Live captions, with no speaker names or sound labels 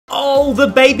Oh, the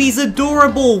baby's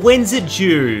adorable. When's it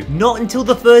due? Not until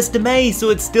the 1st of May, so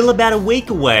it's still about a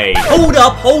week away. Hold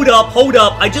up.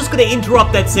 I just gotta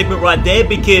interrupt that segment right there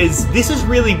because this is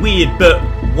really weird, but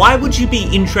why would you be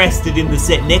interested in the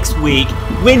set next week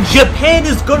when Japan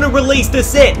is gonna release the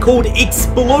set called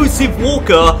Explosive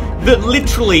Walker that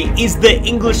literally is the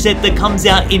English set that comes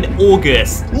out in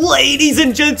August? Ladies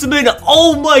and gentlemen,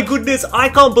 oh my goodness, I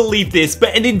can't believe this,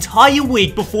 but an entire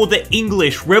week before the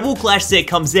English Rebel Clash set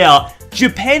comes out,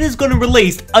 Japan is going to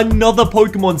release another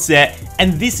Pokemon set,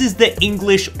 and this is the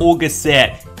English August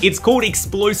set. It's called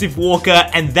Explosive Walker,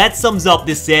 and that sums up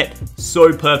this set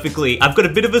so perfectly. I've got a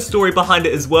bit of a story behind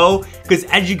it as well, because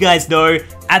as you guys know,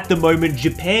 at the moment,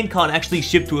 Japan can't actually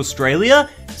ship to Australia,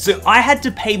 so I had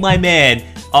to pay my man,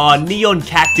 Neon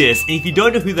Cactus, and if you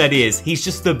don't know who that is, he's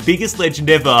just the biggest legend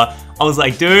ever. I was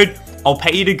like, dude, I'll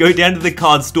pay you to go down to the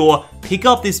card store, pick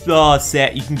up this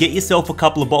set, you can get yourself a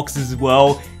couple of boxes as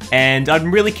well, and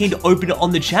I'm really keen to open it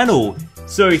on the channel.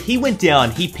 So he went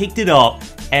down, he picked it up,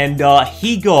 and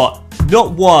he got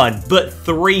not 1, but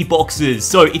 3 boxes.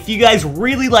 So if you guys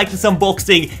really like this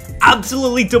unboxing,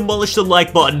 absolutely demolish the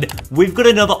like button. We've got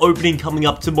another opening coming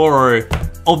up tomorrow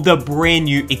of the brand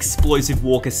new Explosive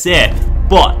Walker set.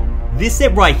 But this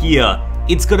set right here,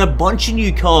 it's got a bunch of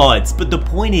new cards, but the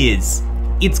point is,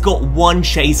 it's got one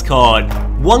chase card.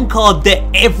 One card that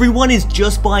everyone is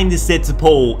just buying this set to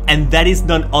pull, and that is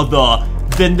none other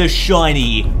than the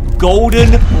shiny Golden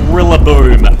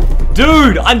Rillaboom.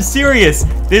 Dude, I'm serious.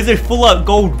 There's a full-out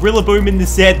gold Rillaboom in the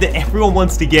set that everyone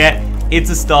wants to get.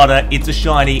 It's a starter, it's a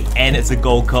shiny, and it's a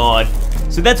gold card.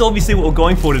 So that's obviously what we're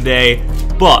going for today.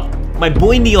 But my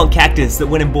boy Neon Cactus that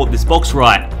went and bought this box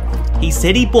right, he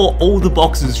said he bought all the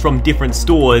boxes from different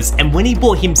stores, and when he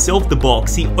bought himself the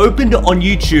box, he opened it on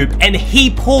YouTube and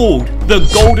he pulled the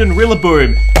Golden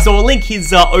Rillaboom. So I'll link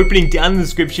his opening down in the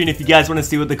description if you guys want to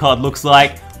see what the card looks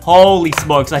like. Holy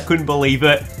smokes, I couldn't believe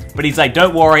it. But he's like,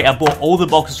 don't worry, I bought all the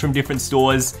boxes from different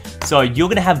stores, so you're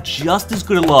going to have just as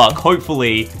good a luck,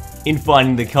 hopefully, in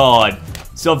finding the card.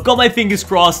 So I've got my fingers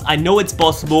crossed, I know it's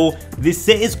possible. This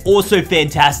set is also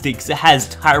fantastic because it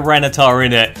has Tyranitar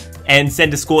in it. And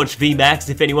Centiskorch VMAX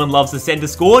if anyone loves the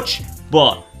Centiskorch.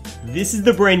 But this is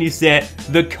the brand new set.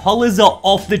 The colors are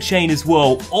off the chain as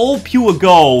well. All pure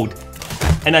gold.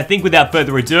 And I think without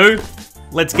further ado,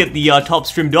 let's get the top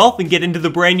trimmed off and get into the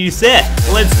brand new set.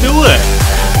 Let's do it.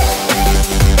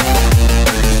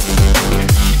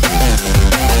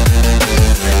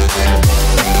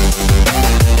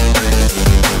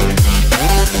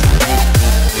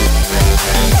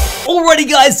 Alrighty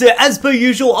guys, so as per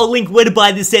usual, I'll link where to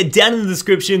buy this set down in the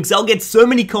description because I'll get so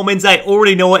many comments I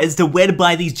already know as to where to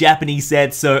buy these Japanese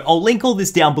sets, so I'll link all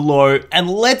this down below, and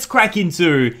let's crack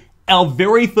into our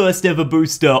very first ever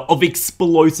booster of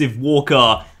Explosive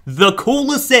Walker, the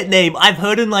coolest set name I've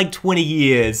heard in like 20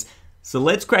 years. So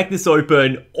let's crack this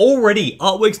open. Already,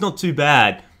 artwork's not too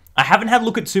bad. I haven't had a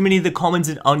look at too many of the commons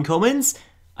and uncommons.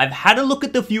 I've had a look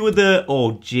at the few of the...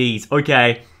 oh jeez,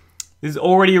 okay. This is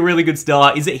already a really good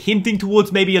start. Is it hinting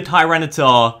towards maybe a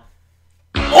Tyranitar?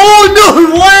 Oh,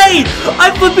 no way!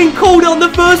 I flipping called on the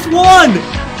first one!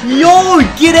 Yo,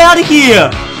 get out of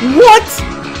here! What?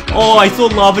 Oh, I saw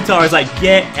Larvitar. I was like,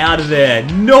 get out of there.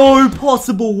 No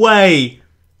possible way.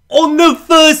 On the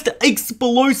first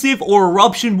Explosive or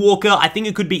Eruption Walker, I think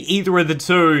it could be either of the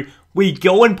two, we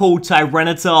go and pull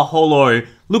Tyranitar Holo.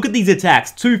 Look at these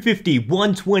attacks. 250,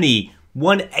 120,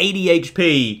 180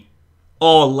 HP.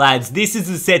 Oh, lads, this is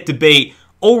the set to beat.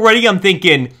 Already I'm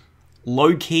thinking,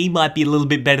 low-key might be a little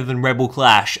bit better than Rebel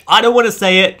Clash. I don't want to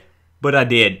say it, but I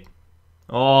did.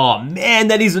 Oh, man,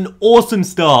 that is an awesome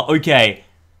start. Okay,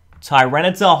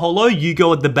 Tyranitar Holo, you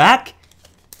go at the back,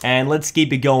 and let's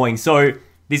keep it going. So,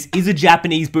 this is a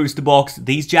Japanese booster box.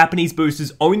 These Japanese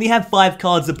boosters only have 5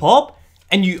 cards a pop,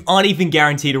 and you aren't even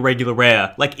guaranteed a regular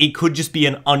rare. Like, it could just be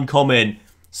an uncommon.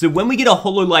 So when we get a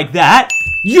holo like that,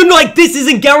 you're like, this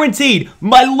isn't guaranteed.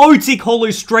 My low-tick holo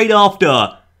straight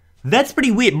after. That's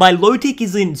pretty weird. My low-tick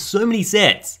is in so many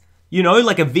sets. You know,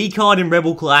 like a V card in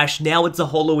Rebel Clash. Now it's a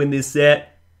holo in this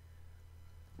set.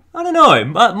 I don't know.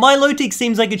 My low-tick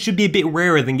seems like it should be a bit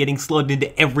rarer than getting slotted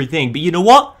into everything. But you know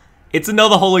what? It's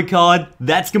another holo card.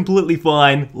 That's completely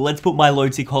fine. Let's put my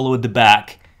low-tick holo at the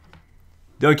back.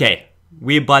 Okay.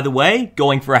 We're, by the way,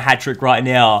 going for a hat trick right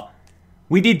now.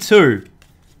 We did 2.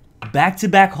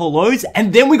 Back-to-back holos,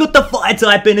 and then we got the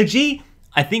Fire-type energy.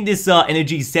 I think this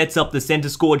energy sets up the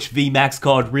Centiskorch VMAX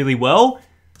card really well.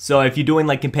 So if you're doing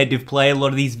like competitive play, a lot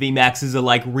of these VMAXs are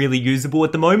like really usable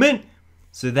at the moment.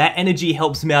 So that energy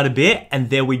helps him out a bit, and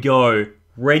there we go.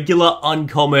 Regular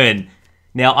uncommon.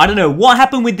 Now, I don't know what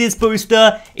happened with this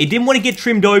booster. It didn't want to get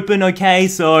trimmed open, okay?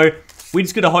 So, we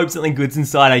just gotta hope something good's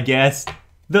inside, I guess.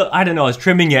 I don't know, I was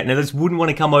trimming it and it just wouldn't want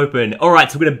to come open.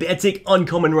 Alright, so we're gonna Beartic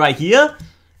uncommon right here.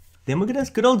 Then we're gonna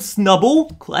good old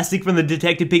Snubble, classic from the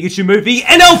Detective Pikachu movie.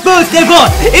 And our first ever,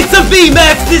 it's a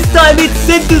VMAX! This time it's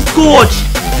Center Scorch!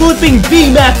 Flipping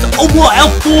VMAX on what, our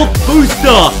 4th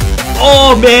booster!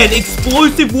 Oh man,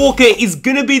 Explosive Walker is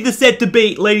gonna be the set to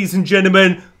beat, ladies and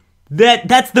gentlemen.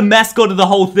 That's the mascot of the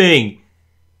whole thing.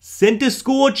 Center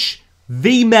Scorch,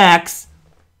 VMAX,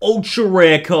 ultra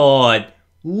rare card.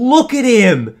 Look at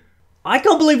him. I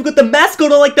can't believe we got the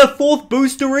mascot on like the 4th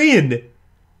booster in.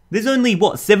 There's only,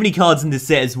 what, 70 cards in this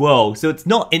set as well, so it's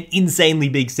not an insanely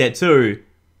big set too.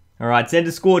 Alright,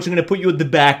 Center Scorch, I'm gonna put you at the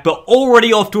back, but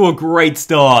already off to a great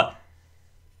start.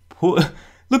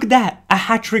 Look at that, a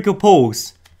hat-trick of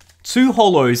pulls. 2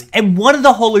 holos, and one of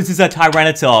the holos is a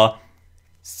Tyranitar.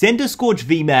 Center Scorch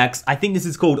VMAX, I think this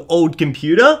is called Old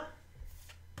Computer.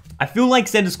 I feel like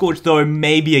Center Scorch, though,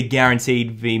 may be a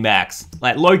guaranteed VMAX.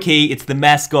 Like, low-key, it's the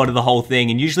mascot of the whole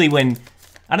thing, and usually when,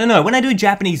 I don't know, when I do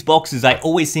Japanese boxes, I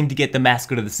always seem to get the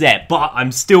mascot of the set, but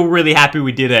I'm still really happy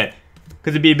we did it.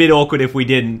 Because it'd be a bit awkward if we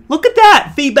didn't. Look at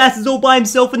that! Feebas is all by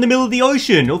himself in the middle of the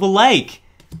ocean, or the lake.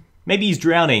 Maybe he's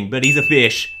drowning, but he's a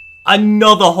fish.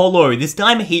 Another holo, this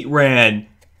time Heatran.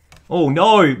 Oh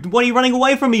no, what are you running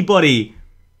away from me, buddy?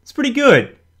 It's pretty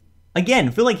good. Again,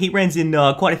 I feel like Heatran's in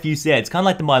quite a few sets, kind of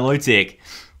like the Milotic.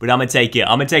 But I'm gonna take it.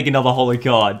 I'm gonna take another holo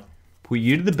card. Put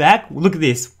you to the back. Look at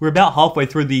this. We're about halfway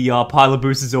through the pile of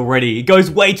boosters already. It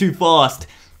goes way too fast.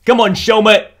 Come on,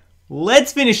 Shelmet.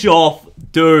 Let's finish off.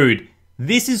 Dude,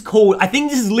 this is called, I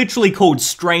think this is literally called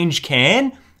Strange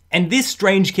Can. And this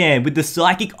Strange Can with the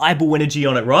Psychic Eyeball Energy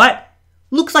on it, right?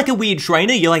 Looks like a weird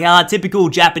trainer. You're like, typical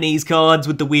Japanese cards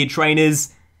with the weird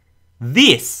trainers.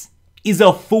 This is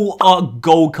a full art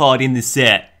gold card in this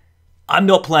set. I'm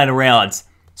not playing around.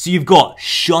 So you've got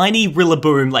shiny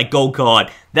Rillaboom, like gold card.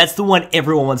 That's the one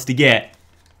everyone wants to get.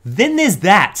 Then there's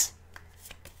that.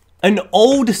 An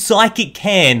old Psychic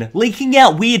Can leaking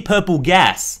out weird purple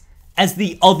gas as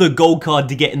the other gold card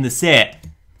to get in the set.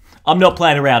 I'm not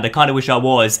playing around, I kind of wish I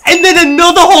was. And then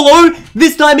another holo!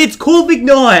 This time it's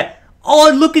Corviknight!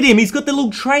 Oh, look at him, he's got the little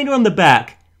trainer on the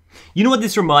back. You know what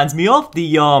this reminds me of?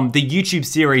 The YouTube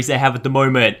series they have at the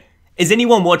moment. Is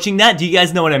anyone watching that? Do you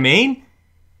guys know what I mean?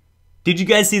 Did you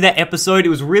guys see that episode? It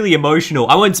was really emotional.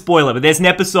 I won't spoil it, but there's an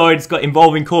episode, it's got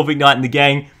involving Corviknight and the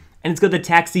gang, and it's got the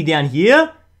taxi down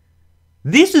here.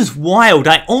 This is wild.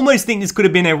 I almost think this could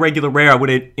have been a regular rare. I would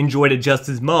have enjoyed it just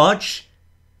as much.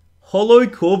 Holo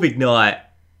Corviknight.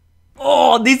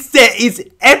 Oh, this set is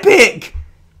epic!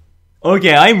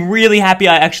 Okay, I'm really happy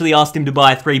I actually asked him to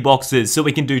buy 3 boxes so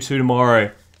we can do 2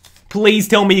 tomorrow. Please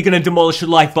tell me you're gonna demolish the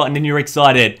like button and you're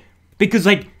excited. Because,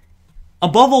 like,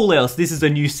 above all else, this is a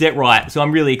new set, right? So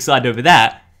I'm really excited over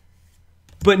that.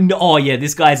 But, no, oh yeah,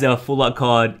 this guy's a full art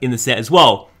card in the set as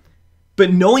well.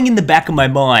 But knowing in the back of my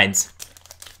mind,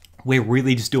 we're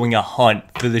really just doing a hunt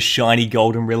for the shiny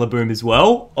golden Rillaboom as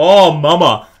well. Oh,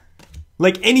 mama.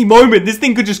 Like, any moment, this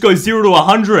thing could just go 0 to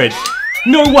 100.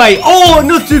 No way. Oh,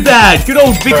 not too bad. Good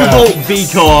old Vikavolt V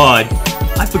card.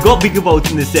 I forgot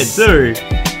Vikavolt's in this set too.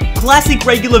 Classic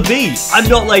regular V. I'm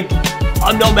not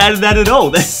mad at that at all.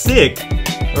 That's sick.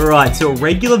 Alright, so a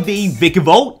regular V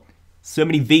Vikavolt. So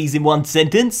many V's in one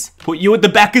sentence. Put you at the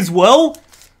back as well.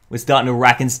 We're starting to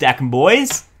rack and stack 'em,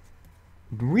 boys.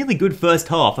 Really good first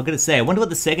half, I gotta say. I wonder what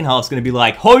the second half's gonna be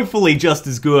like. Hopefully just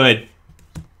as good.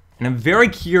 And I'm very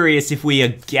curious if we are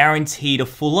guaranteed a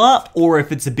full art or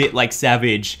if it's a bit like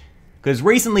Savage. Because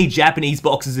recently Japanese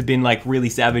boxes have been like really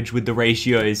savage with the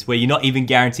ratios where you're not even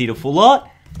guaranteed a full art.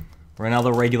 Or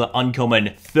another regular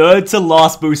uncommon. 3rd to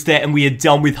last booster and we are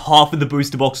done with half of the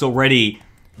booster box already.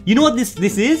 You know what this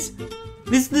is?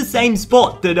 This is the same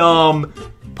spot that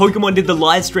Pokemon did the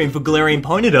live stream for Galarian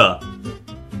Ponyta.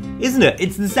 Isn't it?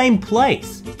 It's the same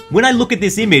place. When I look at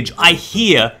this image, I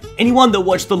hear anyone that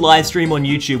watched the live stream on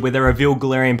YouTube where they revealed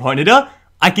Galarian Ponyta,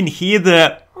 I can hear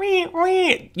the,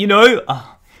 you know,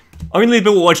 only the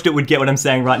people who watched it would get what I'm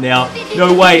saying right now.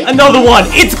 No way, another one!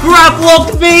 It's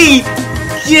Graplock V!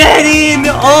 Get in!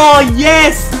 Oh,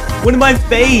 yes! One of my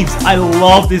faves. I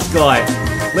love this guy.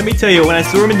 Let me tell you, when I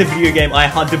saw him in the video game, I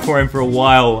hunted for him for a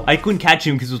while. I couldn't catch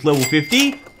him because it was level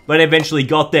 50, but I eventually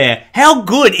got there. How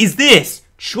good is this?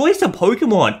 Choice of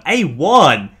Pokemon,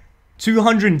 A1.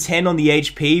 210 on the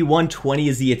HP, 120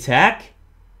 is the attack.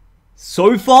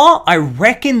 So far, I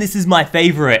reckon this is my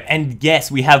favorite. And yes,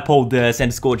 we have pulled the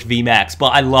Center Scorch VMAX, but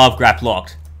I love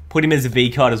Graplocked. Put him as a V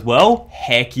card as well.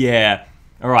 Heck yeah.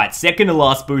 Alright, second to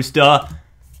last booster.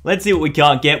 Let's see what we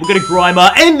can't get. We've got a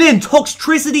Grimer, and then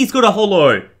Toxtricity's got a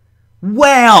holo.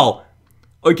 Wow.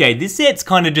 Okay, this set's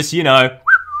kind of just, you know,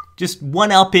 just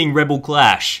one-upping Rebel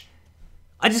Clash.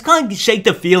 I just can't shake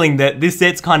the feeling that this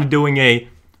set's kind of doing a,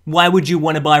 why would you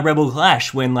want to buy Rebel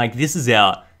Clash when, like, this is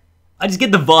out? I just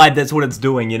get the vibe that's what it's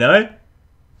doing, you know?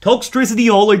 Toxtricity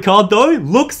holo card, though,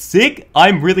 looks sick.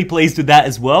 I'm really pleased with that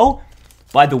as well.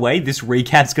 By the way, this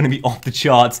recap's going to be off the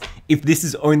charts if this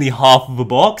is only half of a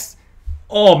box.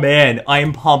 Oh, man, I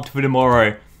am pumped for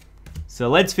tomorrow. So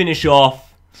let's finish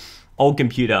off old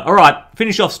computer. All right,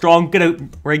 finish off strong. Get a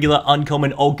regular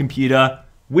uncommon old computer.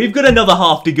 We've got another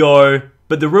half to go.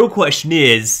 But the real question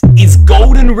is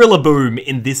Golden Rillaboom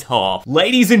in this half?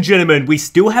 Ladies and gentlemen, we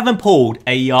still haven't pulled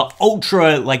a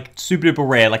ultra, like, super duper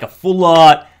rare, like a full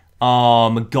art,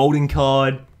 golden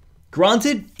card.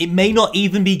 Granted, it may not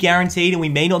even be guaranteed and we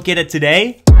may not get it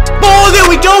today. Oh, there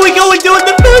we go, we're doing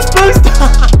the first boost!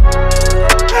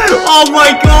 Oh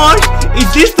my gosh!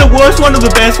 Is this the worst one or the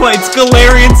best one? It's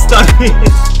Galarian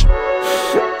Stunfisk.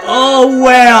 Oh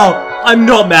wow! I'm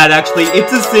not mad actually,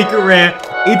 it's a secret rare.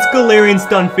 It's Galarian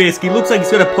Stunfisk. He looks like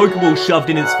he's got a Pokeball shoved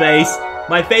in his face.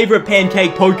 My favorite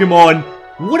pancake Pokemon.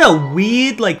 What a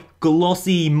weird, like,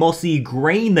 glossy, mossy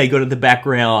green they got in the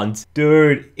background.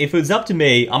 Dude, if it was up to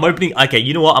me, I'm opening... Okay,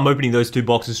 you know what? I'm opening those two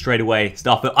boxes straight away.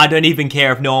 Stuff it. I don't even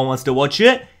care if no one wants to watch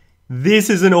it.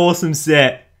 This is an awesome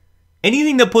set.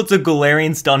 Anything that puts a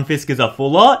Galarian Stunfisk as a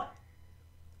full art,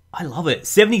 I love it.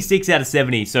 76 out of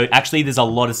 70. So, actually, there's a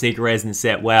lot of secret rares in the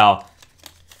set. Wow.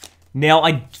 Now,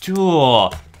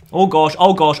 oh gosh,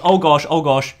 oh gosh, oh gosh, oh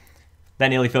gosh. That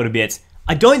nearly fell to bits.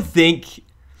 I don't think...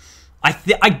 I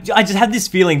just have this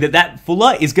feeling that that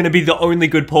fuller is going to be the only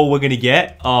good pull we're going to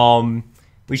get.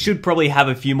 We should probably have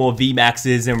a few more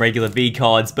VMAXs and regular V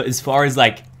cards, but as far as,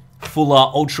 like, fuller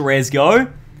ultra rares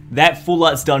go, that full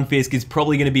art Stunfisk is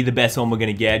probably going to be the best one we're going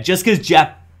to get. Just because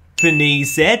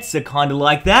Japanese sets are kind of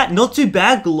like that. Not too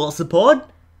bad, Glossopod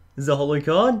is a holo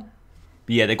card.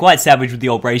 But yeah, they're quite savage with the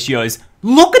old ratios.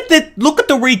 Look at the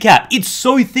recap. It's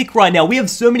so thick right now. We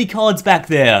have so many cards back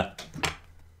there.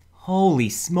 Holy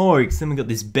smokes. Then we got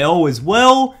this Bell as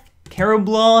well.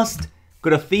 Carablast.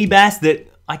 Got a Feebas that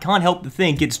I can't help but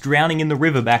think it's drowning in the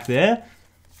river back there.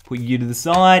 Put you to the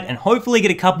side and hopefully get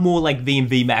a couple more like V and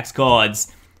VMAX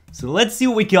cards. So let's see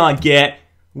what we can't get.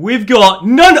 We've got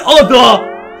none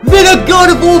other than a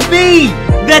Gardevoir V!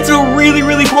 That's a really,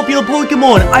 really popular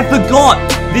Pokemon. I forgot.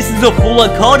 This is a full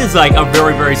art card. It's like a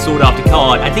very, very sought after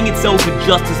card. I think it sells for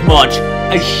just as much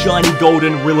as shiny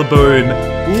golden Rillaboom.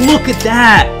 Look at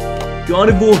that.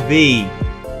 Gardevoir V.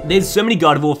 There's so many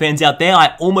Gardevoir fans out there.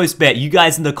 I almost bet you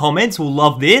guys in the comments will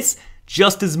love this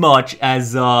just as much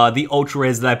as the ultra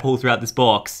rares that I pull throughout this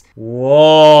box.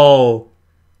 Whoa.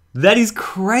 That is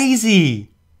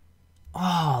crazy.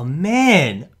 Oh,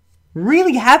 man.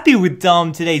 Really happy with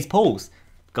today's pulls.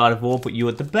 Gardevoir, put you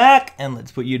at the back, and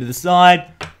let's put you to the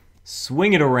side.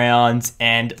 Swing it around,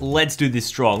 and let's do this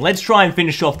strong. Let's try and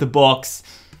finish off the box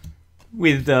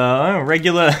with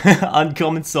regular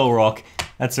uncommon Solrock.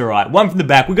 That's alright. One from the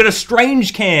back. We've got a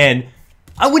strange can.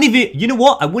 I wouldn't even... You know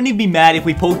what? I wouldn't even be mad if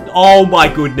we pulled... Oh my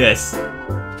goodness.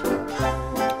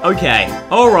 Okay.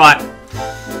 Alright.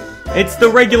 It's the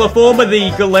regular form of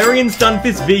the Galarian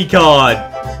Stunfisk V card.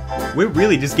 We're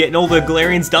really just getting all the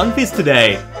Galarian Stunfisk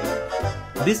today.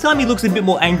 This time he looks a bit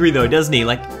more angry though, doesn't he?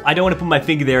 Like, I don't want to put my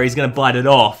finger there, he's going to bite it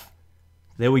off.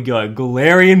 There we go,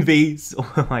 Galarian Vs.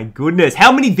 Oh my goodness.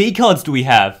 How many V cards do we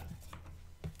have?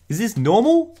 Is this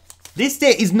normal? This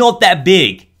set is not that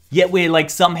big, yet we're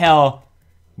like somehow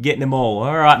getting them all.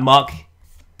 Alright, Muck.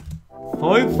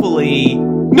 Hopefully...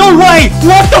 No way!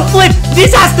 What the flip?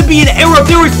 This has to be an error.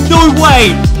 There is no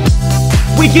way.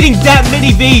 We're getting that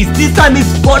many Vs. This time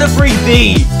it's Butterfree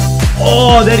V.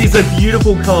 Oh, that is a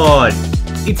beautiful card.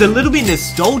 It's a little bit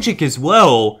nostalgic as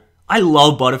well. I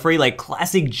love Butterfree, like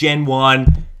classic Gen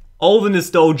 1. All the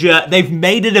nostalgia. They've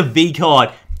made it a V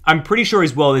card. I'm pretty sure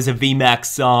as well there's a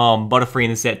VMAX Butterfree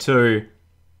in the set too.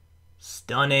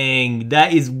 Stunning.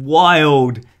 That is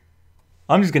wild.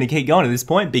 I'm just going to keep going at this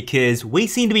point because we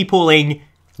seem to be pulling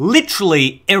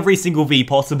literally every single V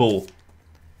possible.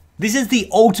 This is the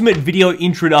ultimate video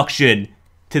introduction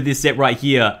to this set right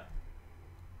here.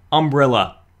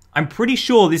 Umbrella. I'm pretty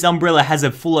sure this Umbrella has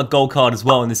a full art gold card as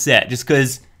well in the set, just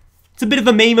because it's a bit of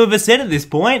a meme of a set at this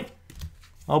point.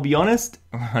 I'll be honest.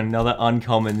 Another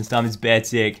uncommon. This time it's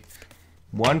Beartic.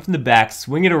 One from the back.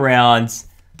 Swing it around.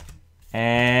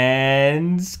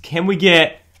 And can we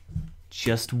get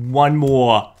just one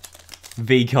more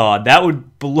V card? That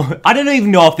would blow. I don't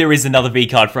even know if there is another V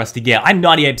card for us to get. I'm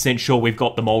 98% sure we've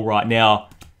got them all right now.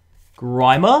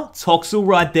 Grimer, Toxel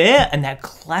right there, and that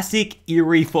classic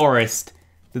eerie forest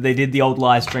that they did the old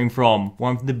live stream from.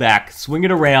 One from the back. Swing it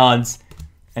around.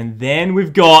 And then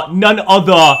we've got none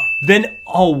other than...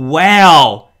 Oh,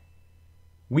 wow.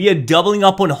 We are doubling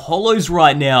up on holos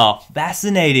right now.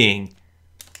 Fascinating.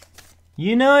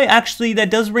 You know, actually, that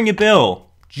does ring a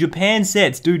bell. Japan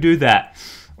sets do that.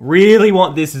 Really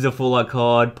want this as a full art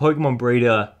card. Pokemon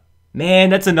Breeder.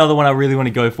 Man, that's another one I really want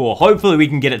to go for. Hopefully we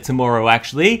can get it tomorrow,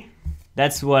 actually.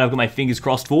 That's what I've got my fingers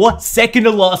crossed for. Second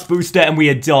to last booster, and we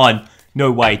are done. No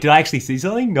way. Did I actually see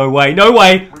something? No way. No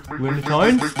way. We're in the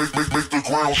tone.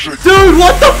 Dude,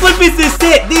 what the flip is this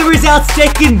set? There is our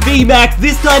second VMAX.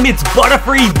 This time it's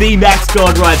Butterfree VMAX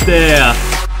card right there.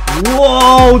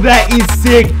 Whoa, that is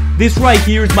sick. This right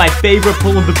here is my favorite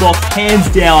pull of the box, hands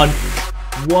down.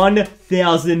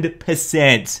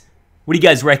 1000%. What do you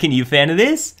guys reckon? Are you a fan of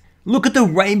this? Look at the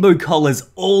rainbow colors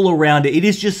all around it. It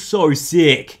is just so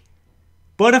sick.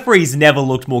 Butterfree's never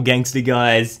looked more gangster,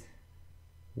 guys.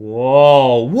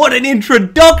 Whoa, what an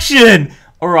introduction!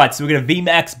 Alright, so we're going to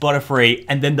VMAX Butterfree,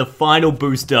 and then the final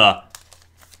booster,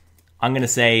 I'm going to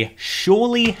say,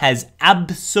 surely has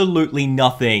absolutely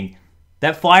nothing.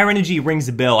 That fire energy rings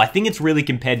a bell. I think it's really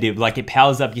competitive, like it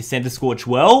powers up your Center Scorch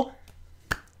well.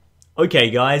 Okay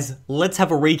guys, let's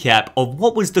have a recap of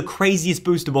what was the craziest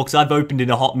booster box I've opened in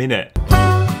a hot minute.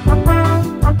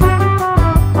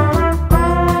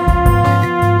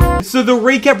 So the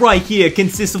recap right here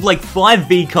consists of like 5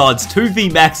 V cards, 2 V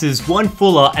Maxes, 1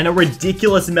 Fuller, and a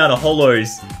ridiculous amount of holos.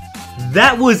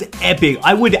 That was epic.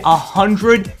 I would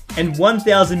 100 and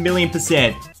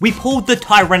 1,000,000,000%. We pulled the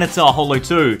Tyranitar holo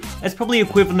too. That's probably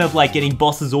equivalent of like getting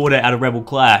Boss's Order out of Rebel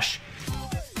Clash.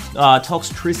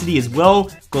 Toxtricity as well,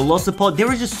 Golisopod. There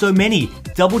are just so many.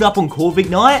 Doubled up on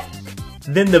Corviknight.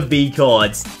 Then the V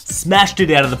cards. Smashed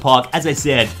it out of the park. As I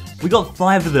said, we got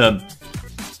 5 of them.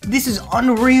 This is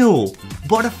unreal.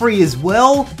 Butterfree as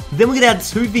well. Then we get out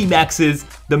 2 VMAXs,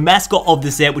 the mascot of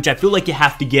the set, which I feel like you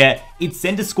have to get. It's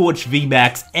Center Scorch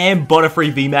VMAX and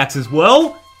Butterfree VMAX as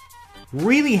well.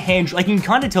 Really hand, I can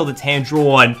kind of tell that's hand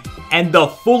drawn. And the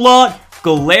full art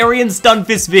Galarian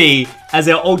Stunfisk V as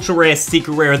our ultra rare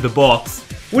secret rare of the box.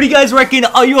 What do you guys reckon?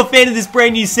 Are you a fan of this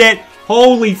brand new set?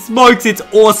 Holy smokes, it's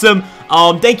awesome.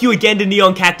 Thank you again to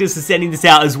Neon Cactus for sending this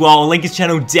out as well. I'll link his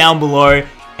channel down below.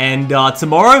 And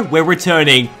tomorrow, we're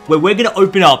returning, where we're going to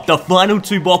open up the final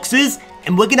 2 boxes,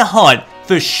 and we're going to hunt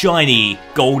for shiny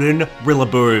golden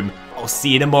Rillaboom. I'll see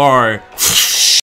you tomorrow.